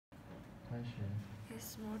Is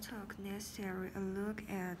small talk necessary? A look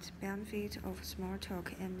at benefits of small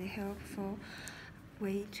talk and the helpful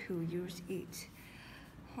way to use it.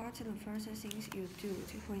 What are the first things you do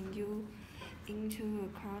when you into a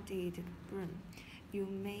crowded room? You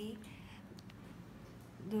may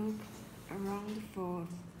look around for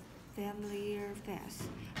familiar face.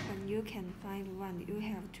 When you can find one, you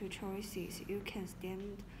have two choices. You can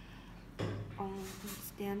stand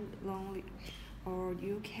lonely, or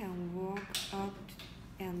you can walk up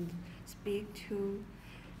and speak to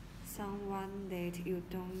someone that you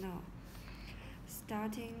don't know.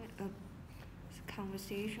 Starting a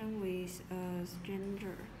conversation with a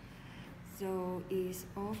stranger, though, is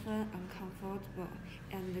often uncomfortable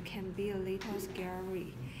and can be a little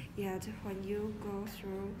scary. Yet, when you go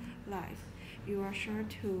through life, you are sure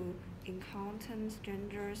to encounter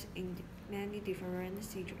strangers in many different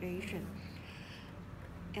situations.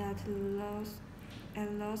 At last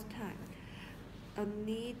time, a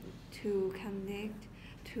need to connect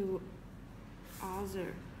to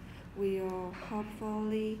others will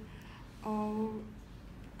hopefully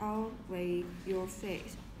outweigh your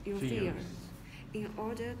fears. In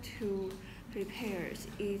order to prepare,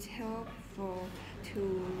 it's helpful to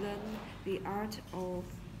learn the art of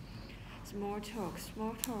small talk.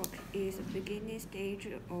 Small talk is the beginning stage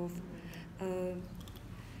of a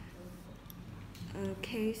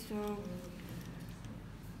casual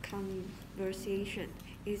conversation.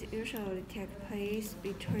 It usually takes place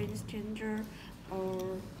between strangers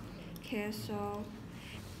or casual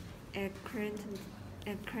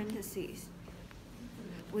acquaintances.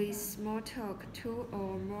 With small talk, two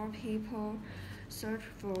or more people search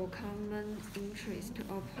for common interest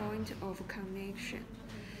or point of connection.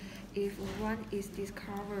 If one is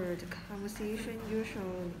discovered, conversation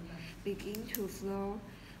usually begins to flow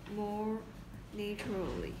more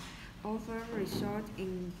naturally, often result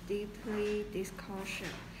in deeply discussion.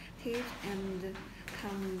 Tips and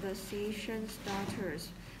conversation starters.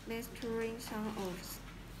 Mastering some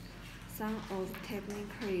of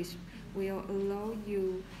techniques will allow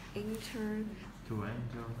you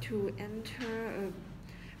to enter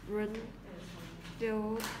a room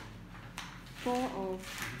full of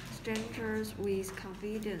strangers with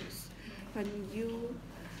confidence. When you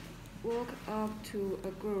walk up to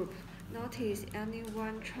a group, notice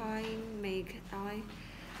anyone trying to make eye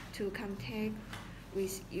contact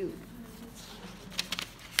with you.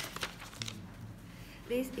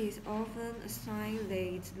 This is often a sign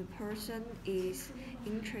that the person is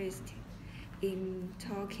interested in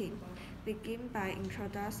talking. Begin by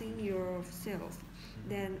introducing yourself.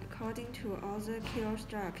 Then, according to other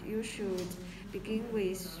keystrokes, you should begin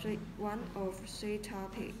with one of three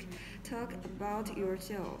topics. Talk about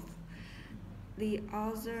yourself, the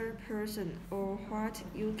other person, or what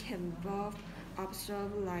you can both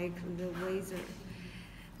observe, like the weather.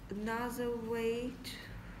 Another way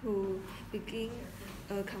to begin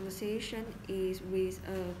a conversation is with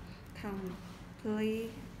a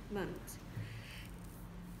compliment.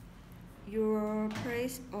 Your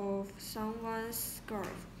praise of someone's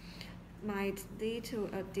scarf might lead to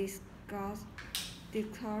a discussion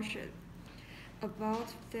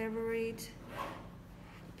about favorite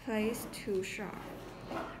place to shop.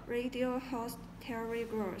 Radio host Terry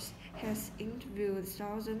Gross has interviewed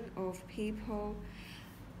thousands of people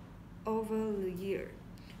over the year.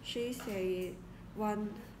 She said one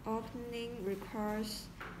opening requires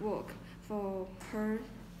work for her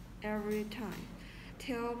every time.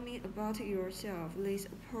 Tell me about yourself. This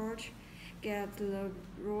approach gets the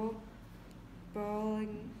ball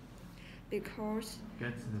rolling because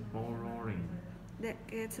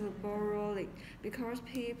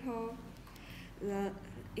people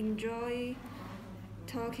enjoy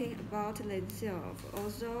talking about themselves.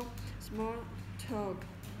 Although small talk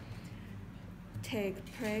takes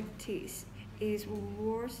practice, it's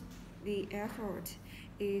worth the effort.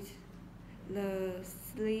 It's the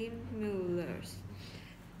stimulus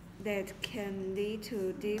that can lead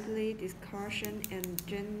to deeply discussion and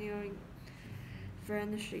genuine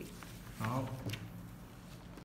friendship.好。